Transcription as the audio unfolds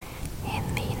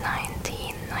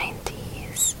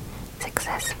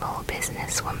successful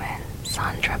businesswoman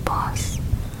Sandra Boss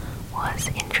was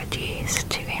introduced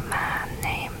to a man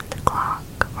named Clark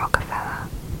Rockefeller,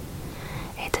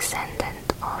 a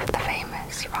descendant of the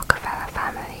famous Rockefeller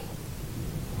family.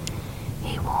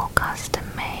 He wore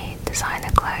custom-made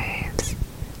designer clothes,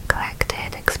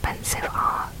 collected expensive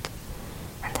art,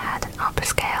 and had an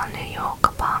upscale New York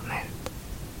apartment.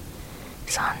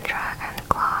 Sandra and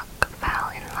Clark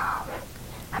fell in love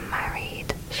and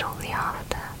married shortly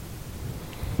after.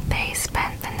 They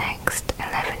spent the next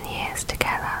 11 years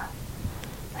together,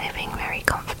 living very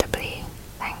comfortably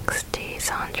thanks to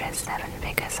Sandra's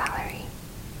 7-figure salary.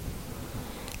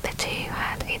 The two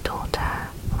had a daughter,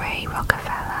 Ray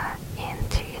Rockefeller, in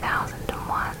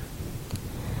 2001,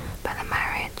 but the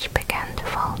marriage began to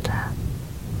falter.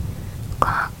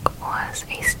 Clark was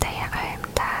a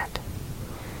stay-at-home dad,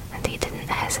 and he didn't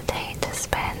hesitate to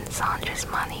spend Sandra's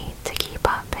money to keep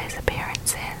up his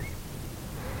appearances.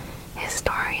 His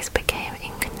stories became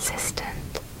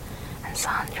inconsistent, and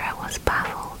Sandra was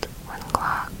baffled when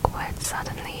Clark would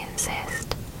suddenly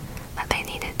insist that they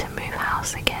needed to move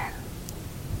house again.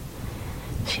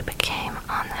 She became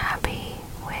unhappy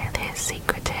with his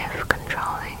secretive,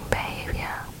 controlling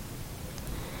behavior.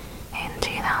 In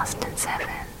 2007,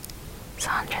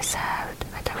 Sandra served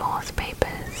the divorce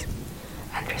papers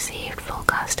and received full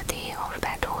custody of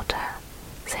their daughter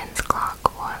since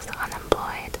Clark was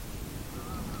unemployed.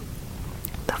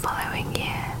 The following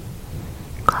year,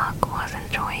 Clark was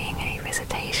enjoying a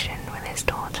visitation with his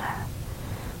daughter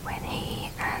when he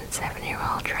and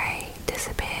 7-year-old Ray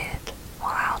disappeared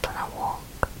while out on a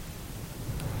walk.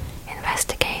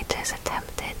 Investigators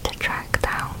attempted to track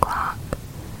down Clark.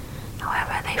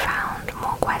 However, they found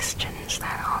more questions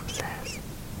than answers.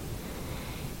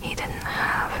 He didn't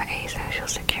have a social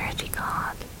security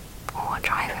card or a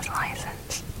driver's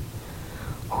license.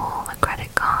 All the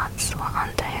credit cards were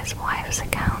under his wife's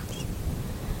accounts,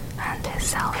 and his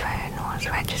cell phone was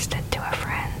registered to a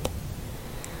friend.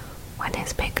 When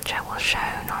his picture was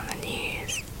shown on the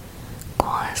news,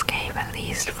 callers gave at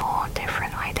least 4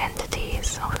 different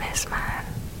identities of this man.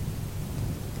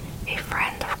 A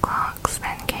friend of Clark's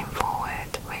then came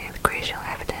forward with crucial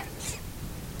evidence.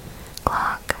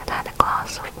 Clark had had a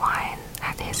glass of wine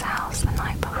at his house the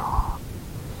night before,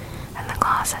 and the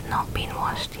glass had not been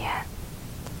washed yet.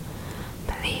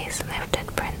 Police lifted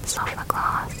prints off the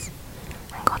glass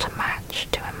and got a match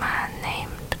to a man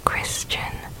named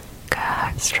Christian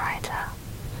Gerhartstreiter,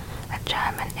 a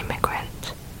German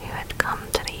immigrant who had come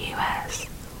to the US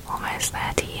almost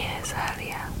 30 years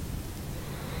earlier.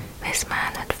 This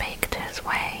man had faked his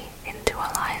way into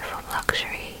a life of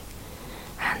luxury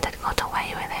and had got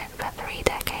away with it for 3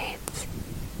 decades.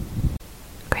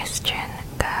 Christian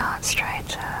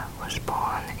Gerhartstreiter was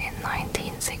born in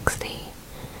 1960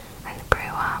 and grew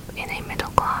up in a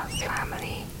middle-class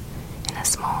family in a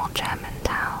small German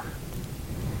town.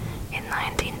 In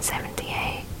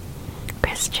 1978,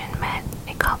 Christian met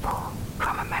a couple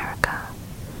from America,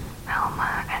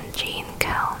 Alma and Jean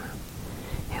Keln,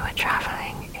 who were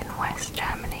traveling in West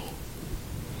Germany.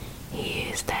 He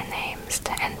used their names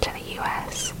to enter the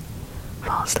US,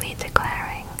 falsely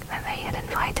declaring that they had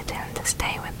invited him to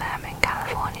stay with them in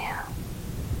California.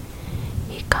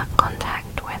 He cut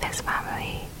contact with his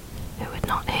family, who would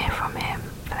not hear from him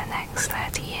for the next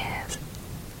 30 years.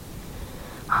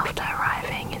 After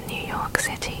arriving in New York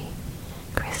City,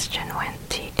 Christian went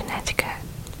to Connecticut,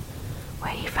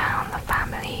 where he found the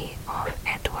family of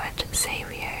Edward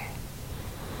Savio,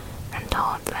 and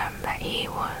told them that he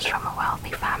was from a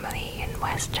wealthy family in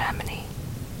West Germany.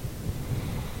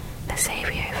 The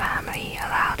Savio family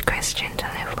allowed Christian to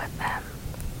live with them,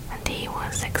 and he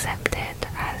was accepted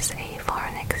as a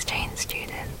foreign exchange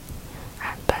student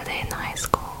at Berlin High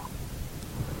School.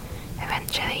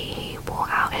 Eventually, he wore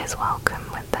out his welcome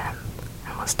with them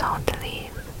and was told to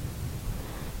leave.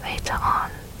 Later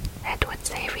on, Edward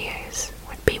Savios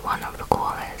would be one of the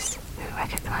callers who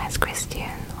recognized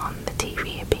Christian on the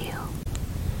TV appeal.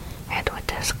 Edward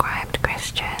described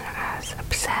Christian as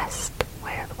obsessed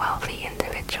with wealthy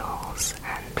individuals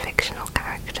and fictional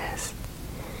characters,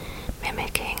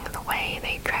 mimicking the way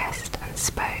they dressed and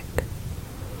spoke.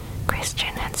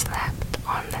 Christian had slept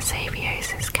on the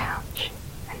Savios' couch,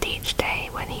 and each day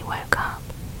when he woke up,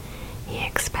 he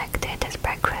expected his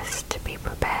breakfast to be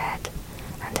prepared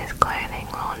and his clothing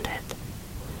laundered.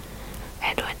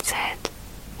 Edward said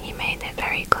he made it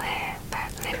very clear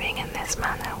that living in this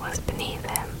manner was beneath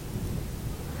him.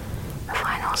 The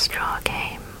final straw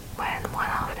came when one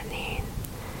afternoon,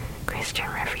 Christian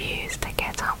refused to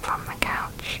get up from the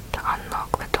couch to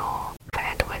unlock the door for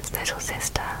Edward's little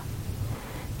sister,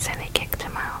 so they kicked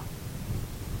him out.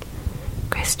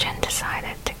 Christian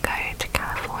decided to go to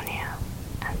California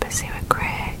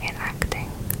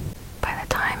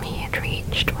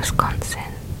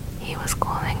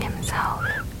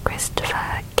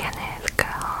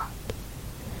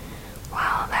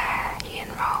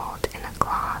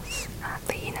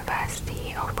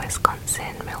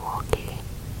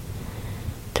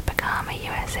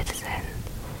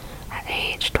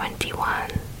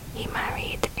 1981, he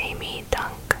married Amy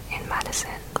Dunk in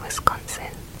Madison,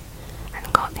 Wisconsin,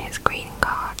 and got his green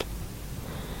card.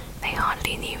 They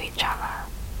hardly knew each other,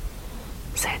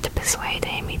 so to persuade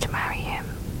Amy to marry him,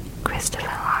 Christopher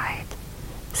lied,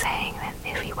 saying that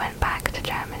if he went back to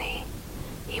Germany,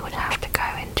 he would have to go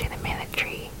into the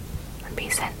military and be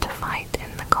sent to fight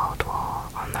in the Cold War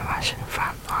on the Russian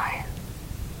front line.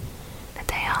 The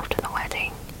day after the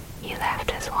wedding, he left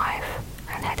his wife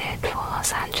and headed for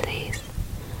Los Angeles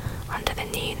under the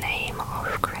new name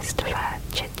of Christopher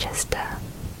Chichester.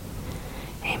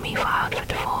 Amy filed for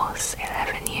divorce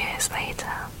 11 years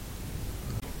later.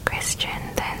 Christian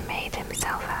then made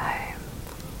himself at home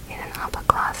in an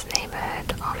upper-class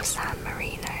neighborhood of San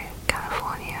Marino,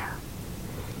 California,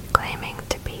 claiming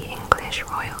to be English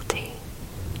royalty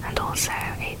and also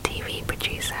a TV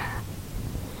producer.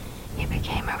 He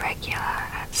became a regular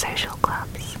at social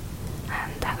clubs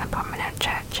and at the prominent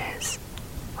churches,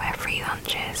 where free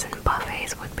lunches and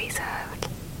buffets would be served.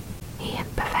 He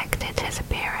had perfected his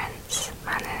appearance,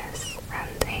 manners,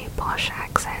 and a posh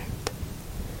accent.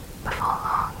 Before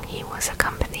long, he was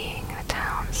accompanying the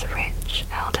town's rich,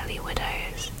 elderly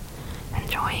widows,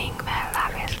 enjoying their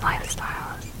lavish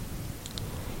lifestyles.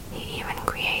 He even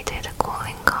created a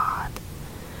calling card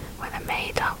with a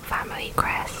made-up family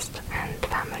crest and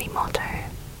family motto,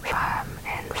 Firm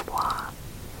en foi,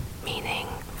 meaning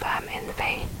firm in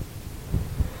faith.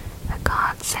 The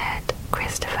card said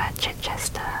Christopher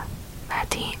Chichester,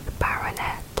 13th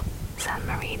Baronet, San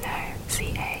Marino,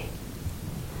 CA.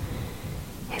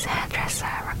 His hairdresser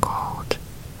recalled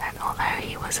that although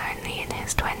he was only in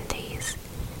his 20s,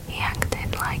 he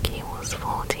acted like he was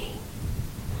 40.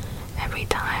 Every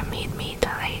time he'd meet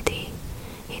a lady,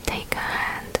 he'd take her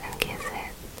hand and kiss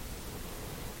it.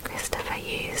 Christopher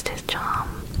used his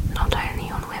charm not only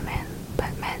on women,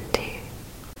 but men too.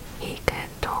 He could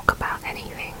talk about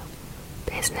anything: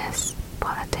 business,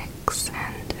 politics,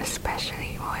 and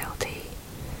especially royalty,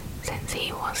 since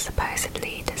he was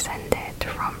supposedly descended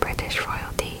from British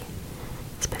royalty,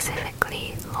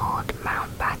 specifically Lord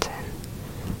Mountbatten,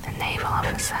 the naval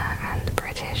officer and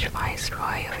British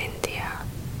Viceroy of India.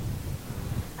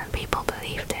 And people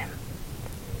believed him.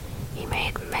 He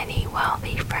made many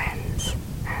wealthy friends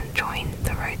and joined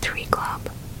the Rotary Club.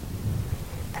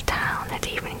 The town had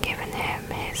even given him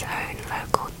his own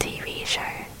local TV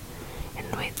show, in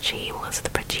which he was the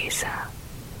producer,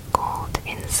 called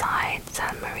Inside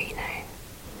San Marino,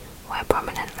 where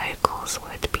prominent locals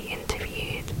would be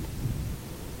interviewed.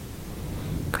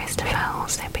 Christopher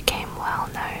also became well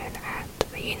known at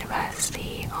the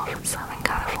University of Southern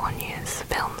California's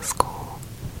film school.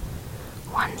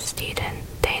 One student,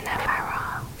 Dana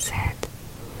Farrar, said,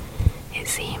 "It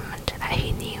seemed that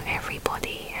he knew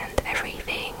everybody and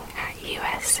everything at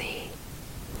USC.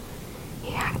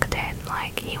 He acted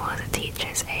like he was a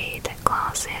teacher's aide at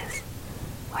classes,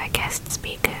 where guest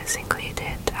speakers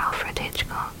included Alfred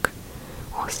Hitchcock,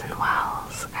 Orson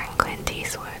Welles, and Clint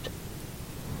Eastwood.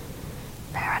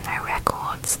 There are no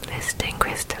records listing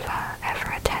Christopher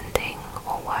ever attending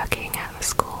or working at the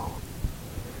school,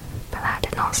 but that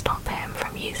did not stop him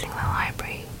from using the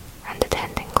library and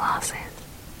attending classes.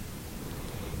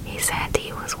 He said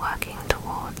he was working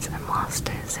towards a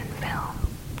master's in film.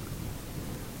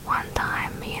 One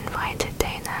time he invited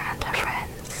Dana and her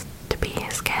friends to be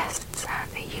his guests at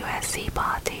a USC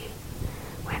party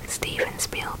with Steven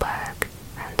Spielberg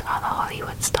and other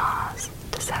Hollywood stars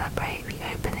to celebrate the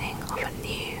opening of a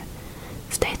new,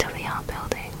 state-of-the-art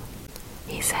building.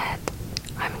 He said,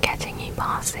 "I'm getting you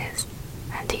passes,"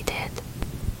 and he did.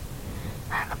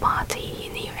 At the party he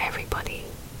knew everybody,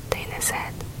 Dana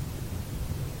said.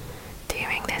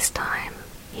 During this time,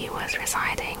 he was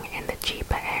residing in the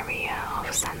cheaper area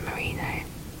of San Marino,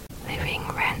 living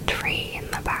rent-free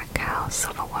in the back house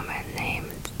of a woman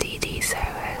named Dee Dee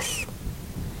Sohus.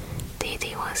 Dee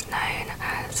Dee was known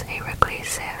as a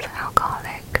reclusive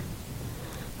alcoholic.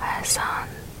 Her son,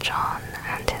 John,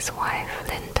 and his wife,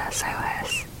 Linda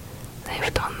Sohus,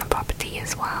 lived on the property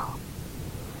as well.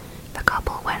 The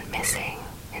couple went missing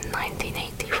in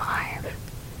 1985,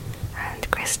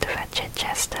 and Christopher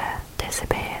Chichester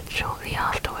disappeared shortly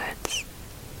afterwards.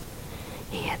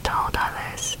 He had told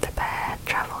others the pair had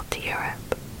travelled to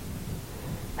Europe.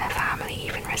 Their family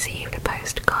even received a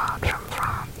postcard from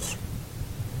France.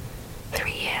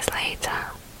 3 years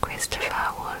later,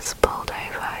 Christopher was pulled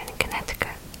over in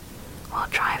Connecticut while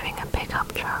driving a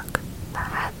pickup truck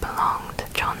that had belonged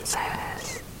to John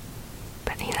Sohus,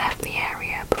 but he left the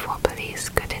area before police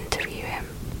could interview him.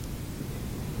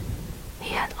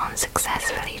 He had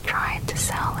unsuccessfully tried to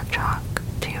sell the truck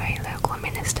to a local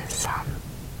minister's son.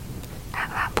 At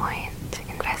that point,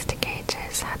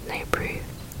 investigators had no proof,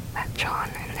 that John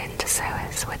and Linda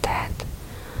Soers were dead,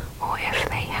 or if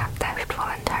they had left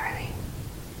voluntarily.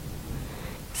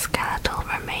 Skeletal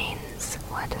remains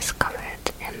were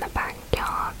discovered in the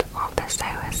backyard of the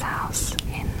Soers house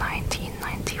in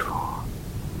 1994,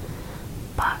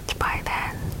 but by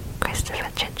then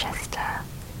Christopher Chichester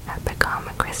had become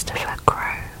Christopher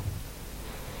Crowe.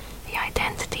 The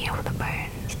identity of the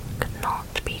bones could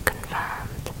not be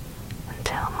confirmed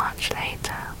until much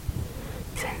later,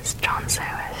 since John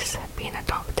Soers had been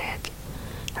adopted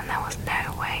and there was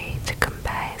no way to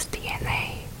compare his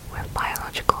DNA with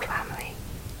biological family.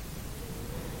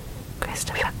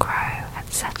 Christopher Crowe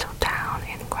had settled down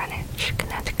in Greenwich,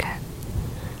 Connecticut,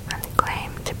 and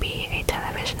claimed to be a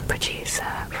television producer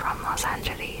from Los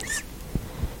Angeles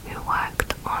who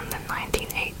worked on the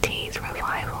 1980s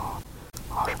revival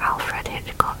of Alfred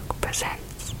Hitchcock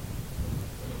Presents.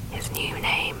 His new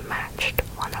name matched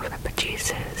one of the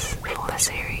producers for the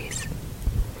series.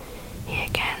 He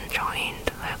again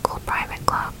joined local private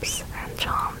clubs and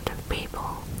charmed the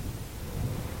people.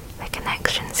 The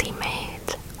connections he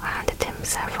made landed him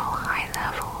several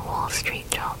high-level Wall Street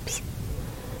jobs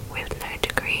with no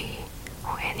degree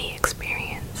or any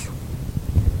experience.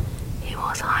 He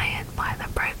was hired by the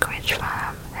brokerage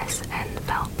firm S.N.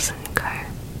 Phelps & Co.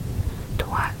 to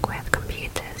work with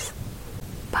computers,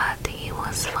 but he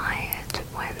was fired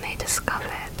when they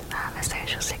discovered that the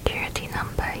social security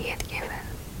number he had given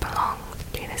belonged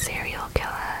to the serial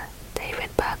killer David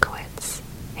Berkowitz,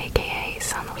 aka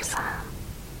Son of Sam.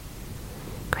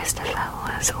 Christopher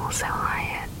was also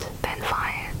hired, then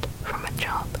fired, from a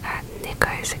job at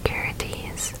Nico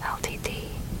Securities Ltd.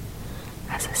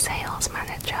 as a sales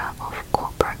manager of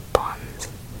corporate bonds,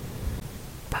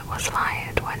 but was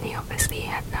fired when he obviously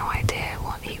had no idea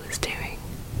what he was doing.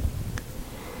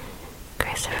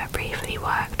 Christopher briefly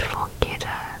worked for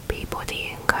Kidder,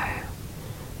 Peabody & Co.,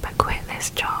 but quit this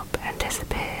job and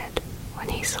disappeared when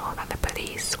he saw that the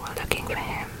police were looking for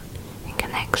him in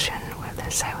connection with the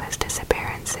Soers'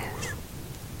 disappearances.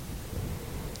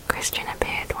 Christian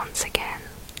appeared once again,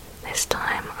 this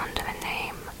time under the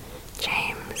name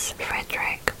James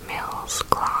Frederick Mills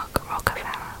Clark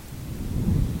Rockefeller.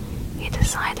 He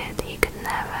decided he could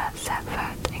never set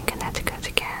foot in Connecticut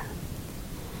again.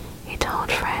 He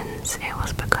told friends it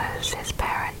was because his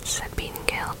parents had been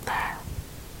killed there.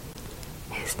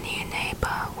 His new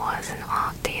neighbor was an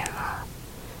art dealer,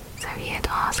 so he had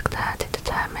asked her to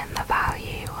determine the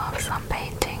value of some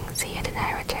paintings he had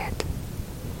inherited.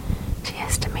 She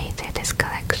estimated his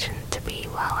collection to be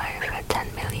well over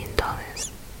 $10 million.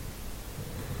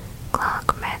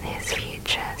 Clark met his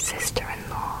future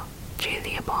sister-in-law,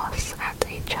 Julia Boss, at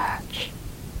a church.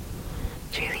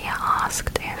 Julia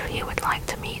asked if he would like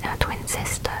to meet her twin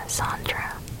sister,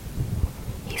 Sandra.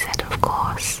 He said of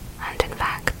course, and in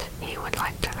fact, he would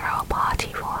like to throw a party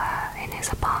for her in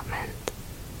his apartment.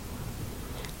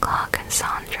 Clark and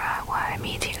Sandra were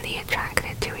immediately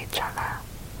attracted to each other.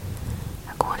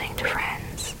 According to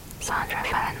friends, Sandra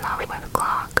fell in love with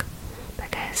Clark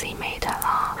because he made her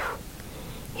laugh.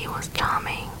 He was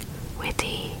charming,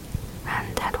 witty,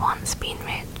 and had once been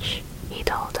rich, he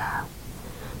told her,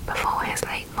 before his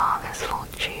late father's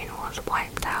fortune was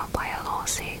wiped out by a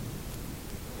lawsuit.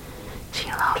 She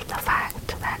loved the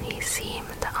fact that he seemed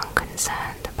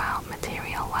unconcerned about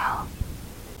material wealth.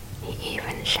 He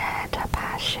even shared her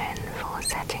passion for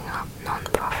setting up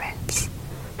non-profits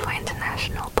for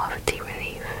international poverty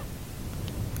relief.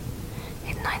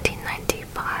 In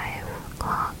 1995,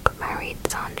 Clark married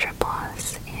Sandra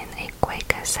Boss in a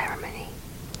Quaker ceremony.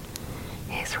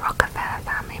 His Rockefeller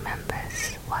family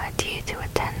members were due to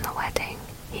attend the wedding,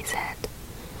 he said,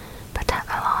 but at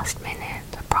the last minute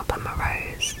a problem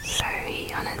arose, so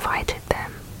he uninvited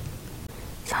them.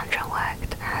 Sandra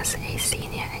worked as a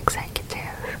senior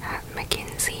executive at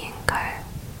McKinsey & Co.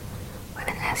 with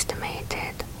an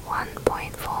estimated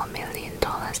 $1.4 million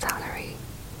salary,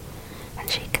 and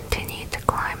she continued to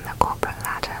climb the corporate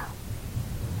ladder.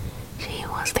 She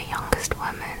was the youngest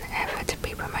woman ever to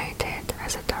be promoted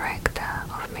as a director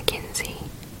of McKinsey.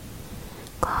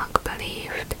 Clark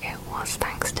believed it was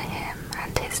thanks to him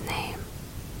and his name.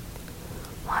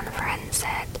 One friend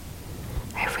said,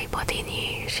 everybody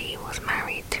knew she was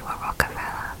married to a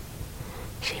Rockefeller.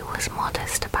 She was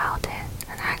modest about it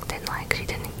and acted like she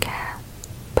didn't care,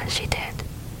 but she did.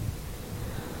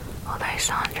 Although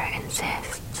Sandra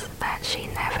insists that she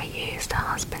never used her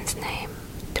husband's name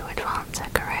to advance her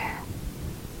career.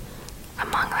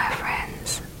 Among their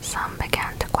friends, some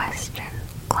began to question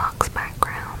Clark's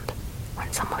background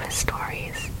when some of his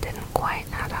stories didn't quite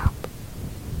add up.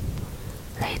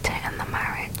 Later in the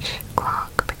marriage,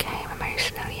 Clark became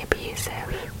emotionally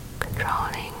abusive,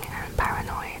 controlling, and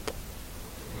paranoid.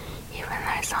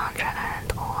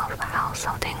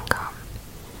 household income.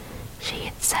 She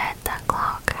had said that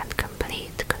Clark had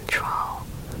complete control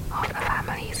of the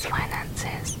family's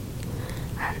finances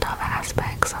and other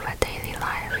aspects of her daily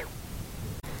life.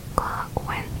 Clark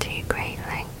went to great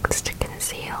lengths to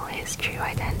conceal his true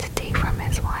identity from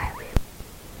his wife.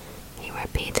 He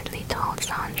repeatedly told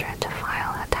Sandra to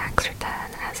file her tax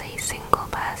return as a single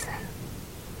person.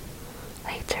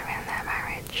 Later in their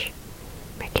marriage,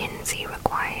 McKinsey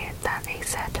required that a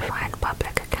certified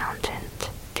public accountant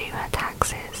do her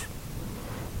taxes,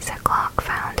 so Clark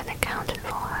found an accountant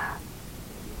for her.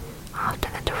 After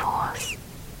the divorce,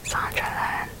 Sandra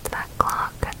learned that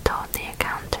Clark had told the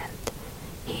accountant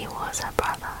he was her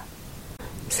brother,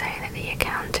 so that the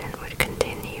accountant would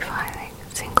continue filing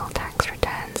single tax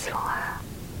returns for her.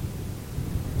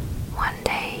 One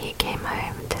day he came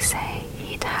home to say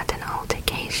he'd had an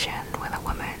altercation with a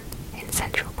woman in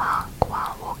Central Park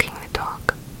while walking the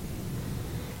dog.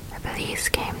 The police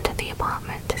came to the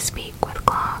apartment to speak with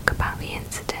Clark about the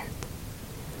incident.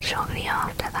 Shortly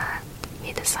after that,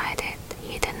 he decided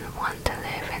he didn't want to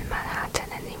live in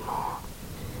Manhattan anymore,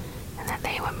 and that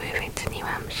they were moving to New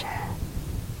Hampshire,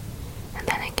 and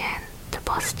then again to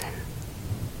Boston.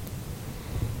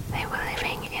 They were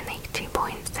living in a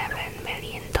 $2.7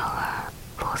 million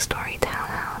four-story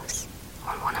townhouse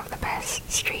on one of the best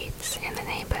streets in the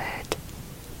neighborhood.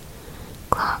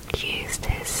 Clark used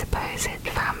his supposed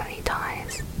family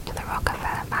ties to the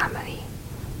Rockefeller family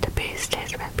to boost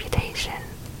his reputation,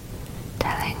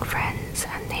 telling friends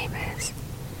and neighbors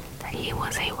that he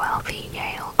was a wealthy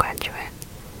Yale graduate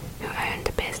who owned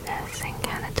a business in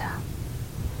Canada.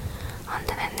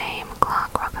 Under the name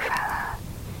Clark Rockefeller,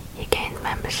 he gained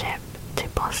membership to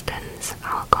Boston's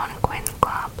Algonquin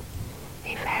Club,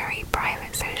 a very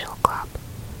private social club,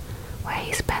 where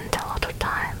he spent a lot of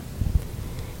time.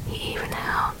 He even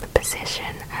held the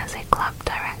position as a club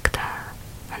director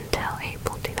until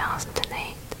April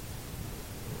 2008.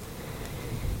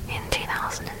 In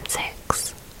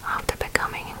 2006, after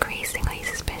becoming increasingly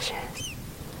suspicious,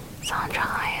 Sandra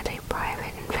hired a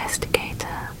private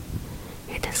investigator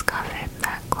who discovered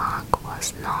that Clark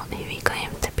was not who he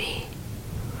claimed to be,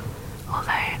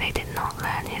 although they did not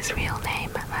learn his real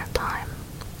name at that time.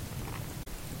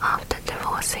 After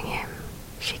divorcing him,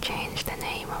 she changed the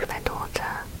name of their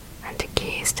daughter and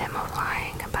accused him of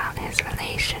lying about his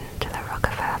relation to the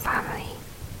Rockefeller family,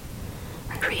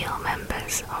 and real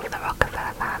members of the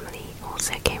Rockefeller family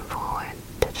also came forward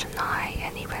to deny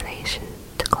any relation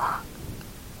to Clark.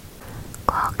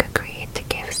 Clark agreed to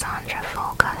give Sandra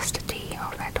full custody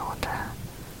of their daughter,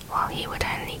 while he would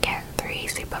only get 3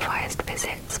 supervised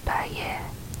visits per year,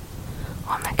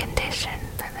 on the condition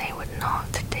that they would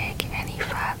not dig any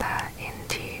further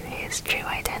into his true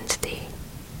identity.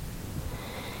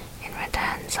 In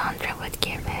return, Sandra would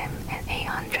give him an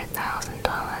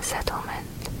 $800,000 settlement,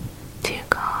 2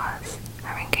 cars,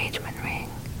 her engagement ring,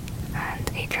 and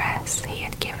a dress he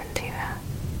had given to her.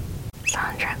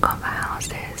 Sandra got the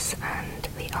houses and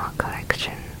the art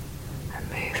collection and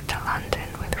moved to London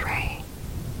with Ray.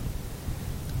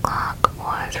 Clark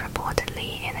was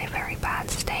reportedly in a very bad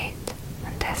state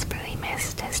and desperately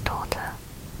missed his daughter,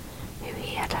 who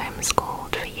he had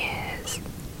homeschooled for years.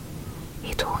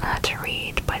 He taught her to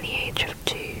read by the age of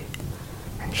 2,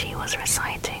 and she was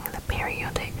reciting the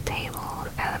periodic table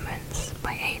of elements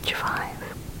by age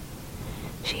 5.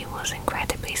 She was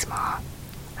incredibly smart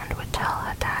and would tell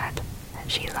her dad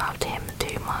that she loved him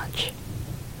too much.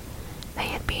 They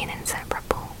had been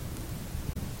inseparable.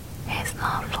 His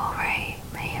love for Ray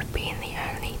may have been the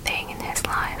only thing in his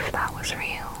life that was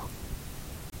real.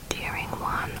 During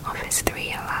one of his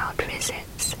 3 allowed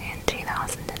visits in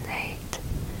 2008,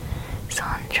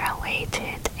 Sandra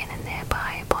waited in a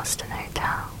nearby Boston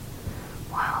hotel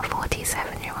while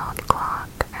 47-year-old Clark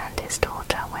and his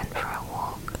daughter went for a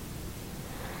walk.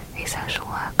 A social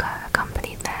worker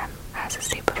accompanied them as a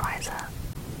supervisor.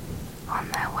 On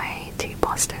their way to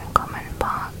Boston Common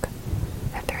Park,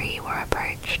 the 3 were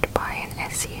approached by an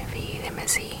SUV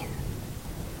limousine.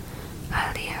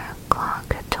 Earlier,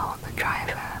 Clark had told the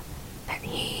driver that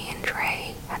he and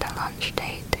Ray had a lunch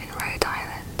date in Rhode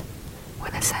Island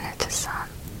with a senator's son,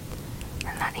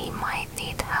 and that he might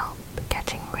need help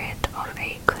getting rid of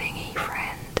a clingy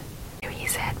friend who he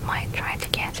said might try to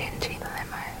get into the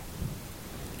limo.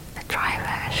 The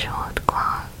driver assured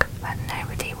Clark that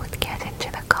nobody would get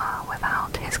into the car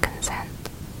without his consent.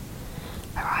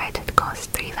 The ride had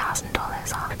cost $3,000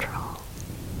 after all.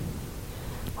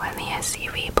 When the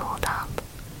SUV pulled up,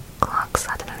 Clark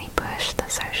suddenly pushed the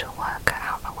social worker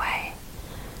out the way,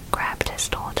 grabbed his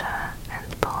daughter,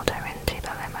 and pulled her into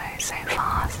the limo so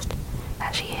fast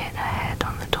that she hit her head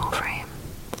on the door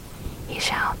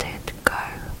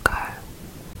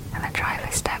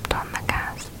stepped on the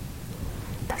gas.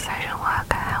 The social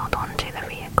worker held onto the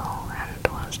vehicle and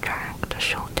was dragged a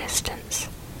short distance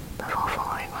before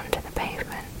falling onto the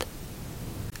pavement.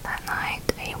 That night,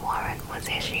 a warrant was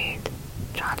issued,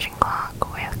 charging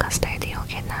Clark with custodial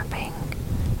kidnapping,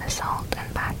 assault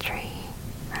and battery,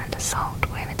 and assault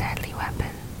with a deadly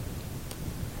weapon.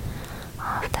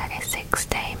 After a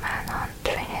 6-day manhunt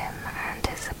for him and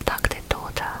his abducted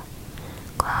daughter,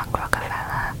 Clark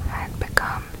Rockefeller had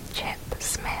become Chip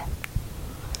Smith.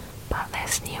 But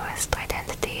this newest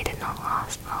identity did not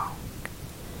last long.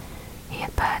 He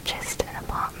had purchased an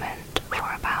apartment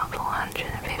for about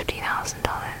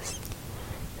 $450,000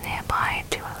 nearby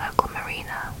to a local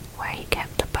marina where he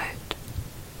kept a boat.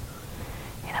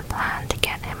 In a plan to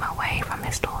get him away from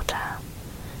his daughter,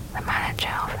 the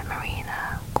manager of the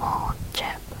marina called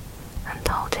Chip and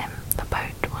told him the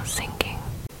boat was sinking.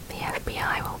 The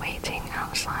FBI were waiting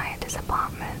outside his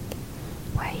apartment,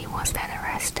 where he was then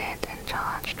arrested and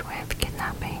charged with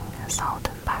kidnapping, assault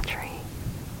and battery.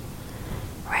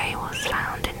 Ray was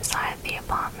found inside the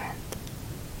apartment.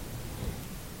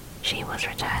 She was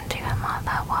returned to her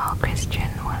mother while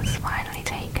Christian was finally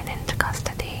taken into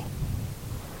custody.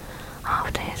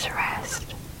 After his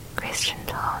arrest, Christian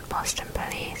told Boston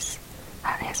police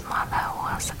that his mother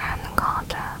was Ann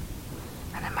Carter,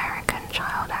 an American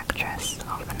child actress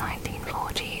of the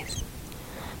 1940s,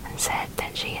 and said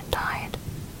that she had died.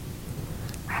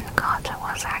 Ann Carter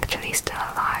was actually still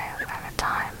alive at the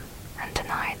time and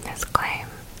denied this claim.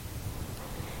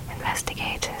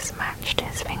 Investigators matched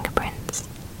his fingerprints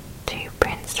to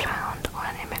prints found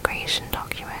on an immigration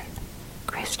document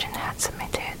Christian had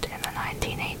submitted in the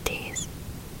 1980s.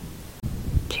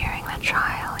 During the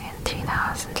trial in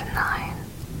 2009,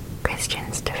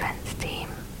 Christian's defense team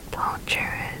told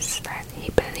jurors that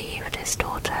he believed his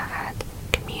daughter had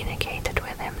communicated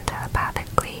with him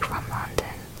telepathically from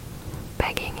London,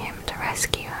 begging him to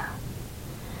rescue her.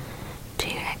 2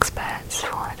 experts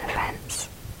for the defense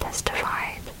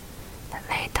testified that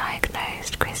they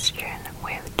diagnosed Christian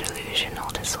with delusional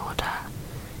disorder,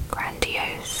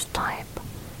 grandiose type,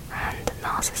 and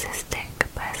narcissistic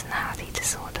personality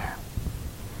disorder,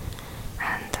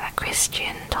 and that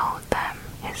Christian told them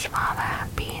his father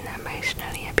had been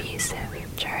emotionally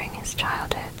abusive during his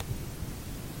childhood.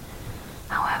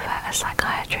 However, a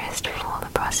psychiatrist for the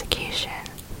prosecution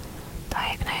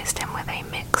diagnosed him with a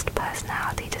mixed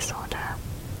personality disorder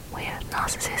with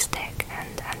narcissistic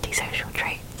and antisocial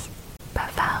traits, but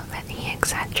felt that he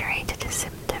exaggerated his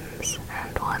symptoms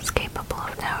and was capable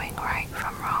of knowing right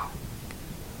from wrong.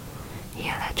 He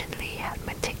allegedly had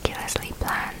meticulously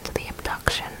planned the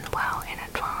abduction well in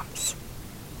advance.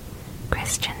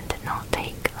 Christian did not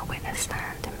take the witness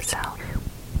stand himself.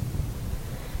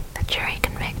 The jury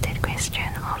convicted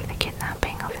Christian of the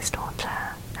kidnapping of his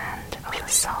daughter and of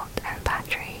assault and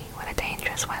battery with a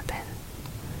dangerous weapon,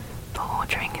 for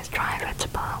ordering his driver to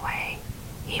pull away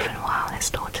even while his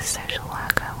daughter's social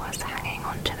worker was hanging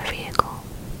onto the vehicle.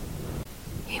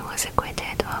 He was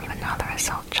acquitted of another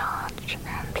assault charge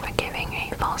and for giving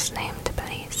a false name to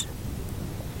police.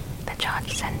 The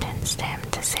judge sentenced him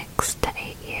to 6 to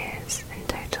 8 years in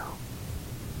total.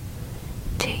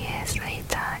 2 years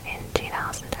later, in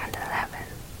 2011,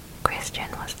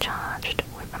 Christian was charged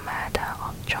with the murder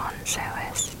of John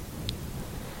Solis.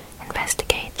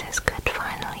 Investigators could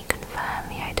finally confirm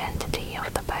the identity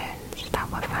of the bones that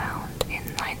were found in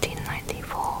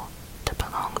 1994 to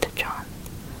belong to John,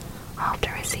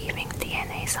 after receiving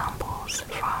DNA samples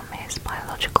from his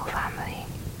biological family.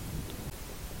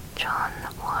 John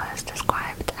was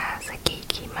described as a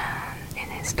geeky man in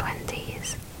his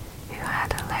 20s who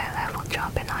had a low-level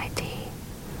job in IT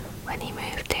when he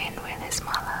moved in with his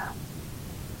mother.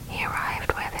 He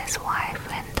arrived with his wife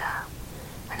Linda,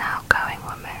 an outgoing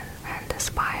woman and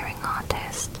aspiring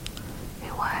artist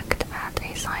who worked at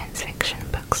a science fiction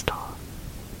bookstore.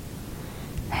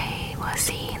 They were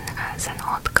seen as an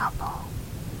odd couple.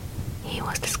 He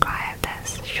was described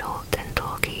as short and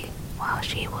talky, while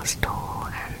she was tall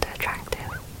and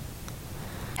attractive.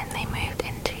 And they moved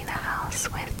into the house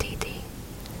with Dee Dee,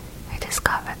 who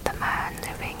discovered the man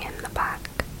living in the back.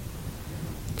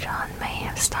 John may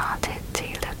have started to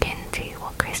look into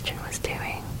what Christian was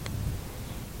doing.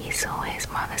 He saw his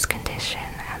mother's condition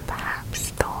and perhaps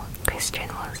thought Christian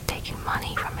was taking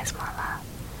money from his mother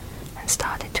and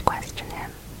started to question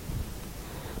him.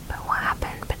 But what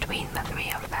happened between the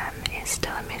 3 of them is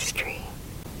still a mystery,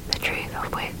 the truth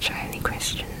of which only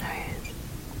Christian knows.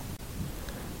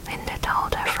 Linda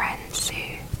told her friend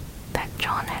Sue that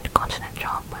John had gotten a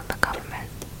job with the government.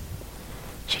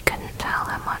 She couldn't tell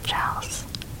her much else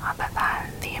other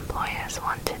than the employers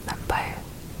wanted them both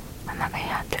and that they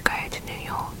had to go to New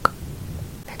York.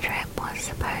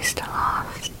 supposed to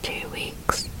last 2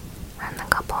 weeks, and the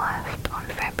couple left on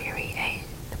February 8,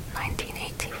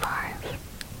 1985.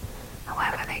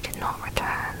 However, they did not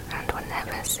return and were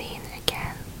never seen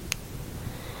again.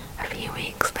 A few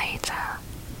weeks later,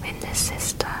 Linda's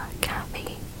sister,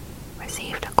 Kathy,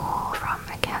 received a call from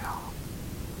a kennel.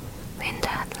 Linda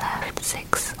had left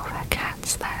 6 of her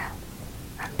cats there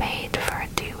and paid for a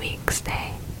 2-week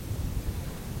stay.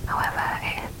 However,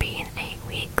 it had been 8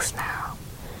 weeks now,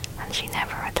 and she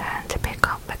never returned to pick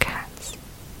up the cats.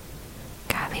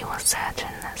 Kathy was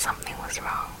certain that something was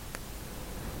wrong.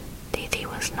 Dee Dee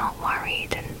was not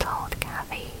worried and told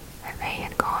Kathy that they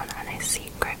had gone on a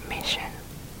secret mission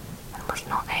and was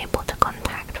not able to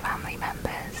contact family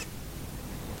members.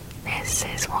 This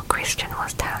is what Christian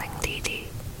was telling Dee Dee,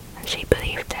 and she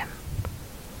believed him,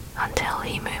 until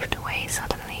he moved away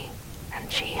suddenly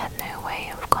and she had no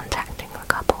way of contacting the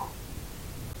couple.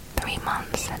 3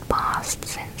 months had passed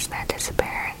since their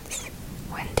disappearance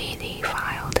when Dee Dee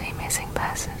filed a missing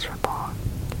persons report.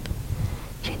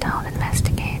 She told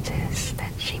investigators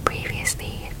that she previously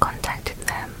had contacted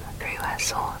them through her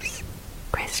source,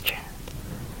 Christian,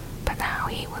 but now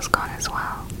he was gone as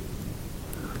well.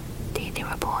 Dee Dee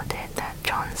reported that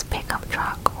John's pickup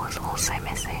truck was also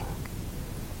missing.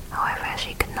 However,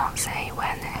 she could not say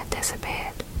when it had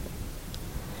disappeared.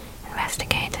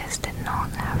 Investigators did not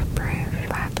have proof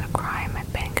that a crime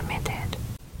had been committed,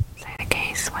 so the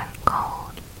case went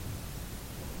cold.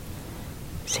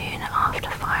 Soon after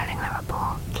filing the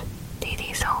report, Dee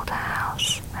Dee sold her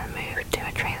house and moved to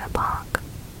a trailer park.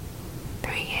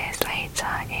 3 years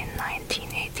later, in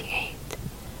 1988,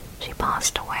 she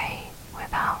passed away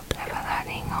without ever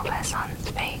learning of her son's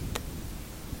fate.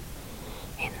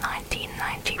 In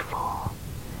 1994,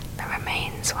 the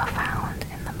remains were found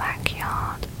in the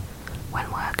backyard when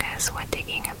workers were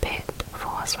digging a pit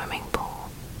for a swimming pool.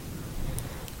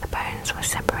 The bones were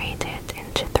separated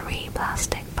into 3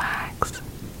 plastic bags.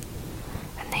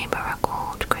 A neighbor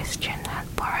recalled Christian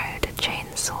had borrowed a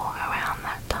chainsaw around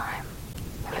that time.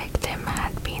 The victim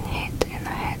had been hit in the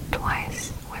head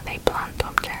twice with a blunt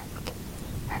object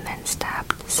and then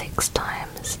stabbed 6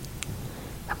 times.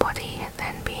 The body had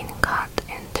then been cut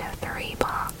into 3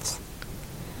 parts.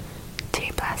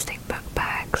 2 plastic book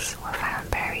bags were found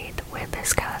buried with the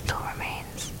skeletal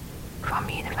remains from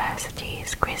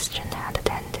universities Christian had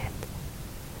attended.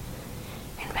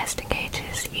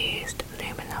 Investigators used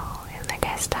luminol in the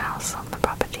guest house of the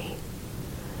property.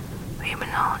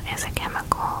 Luminol is a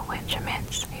chemical which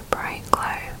emits a bright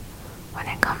glow when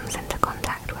it comes into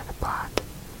contact with blood,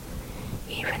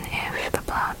 even if the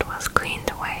blood was cleaned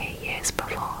away years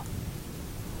before.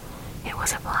 It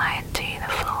was applied to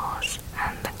the floors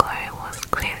and the glow was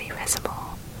clearly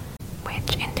visible,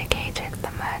 which indicated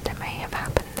the murder may have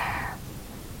happened there,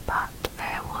 but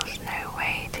there was no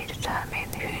way to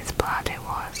determine whose blood it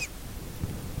was.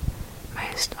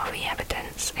 Most of the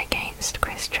evidence against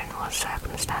Christian was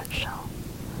circumstantial.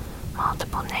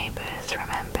 Multiple neighbors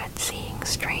remembered seeing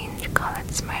strange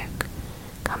colored smoke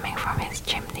coming from his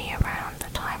chimney around the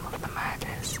time of the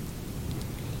murders.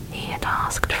 He had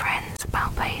asked friends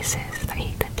about places that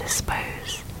he could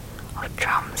dispose of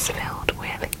drums filled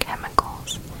with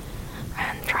chemicals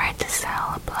and tried to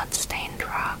sell a blood-stained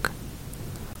rug.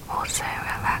 Also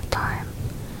at that time,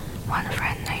 one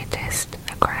friend noticed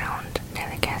the ground near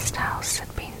the guest house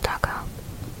had been dug up.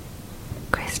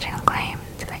 Christian claimed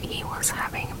that he was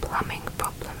having plumbing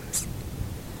problems,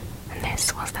 and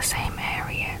this was the same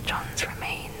area John's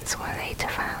remains were later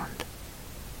found.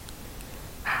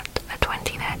 At a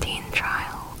 2013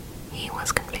 trial, he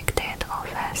was convicted of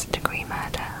first-degree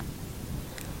murder.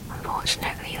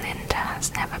 Unfortunately, Linda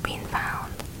has never been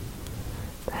found.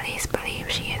 Police believe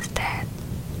she is dead,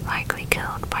 likely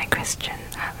killed by Christian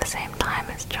at the same time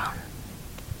as John.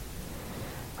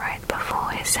 Right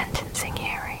before his sentencing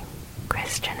hearing,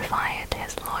 Christian fired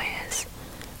his lawyers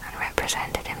and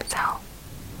represented himself.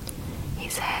 He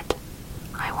said,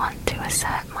 "I want to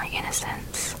assert my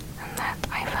innocence and that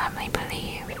I firmly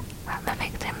believe that the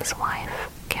victim's wife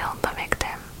killed the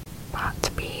victim.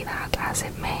 But be that as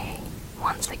it may,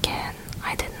 once again,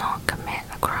 I did not commit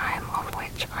a crime of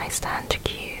which I stand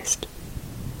accused."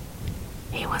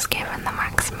 He was given the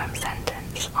maximum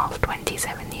sentence of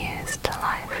 27 years to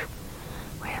life,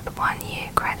 with 1 year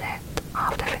credit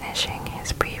after finishing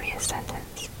his previous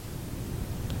sentence.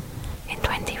 In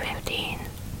 2015,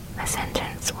 the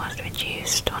sentence was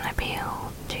reduced on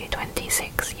appeal to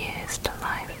 26 years to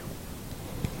life.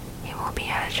 He will be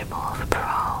eligible for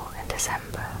parole in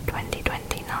December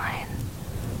 2029,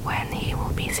 when he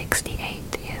will be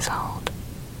 68 years old.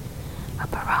 A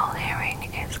parole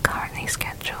hearing is currently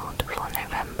scheduled for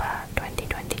November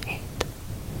 2028.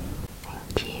 Thank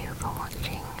for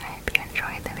watching.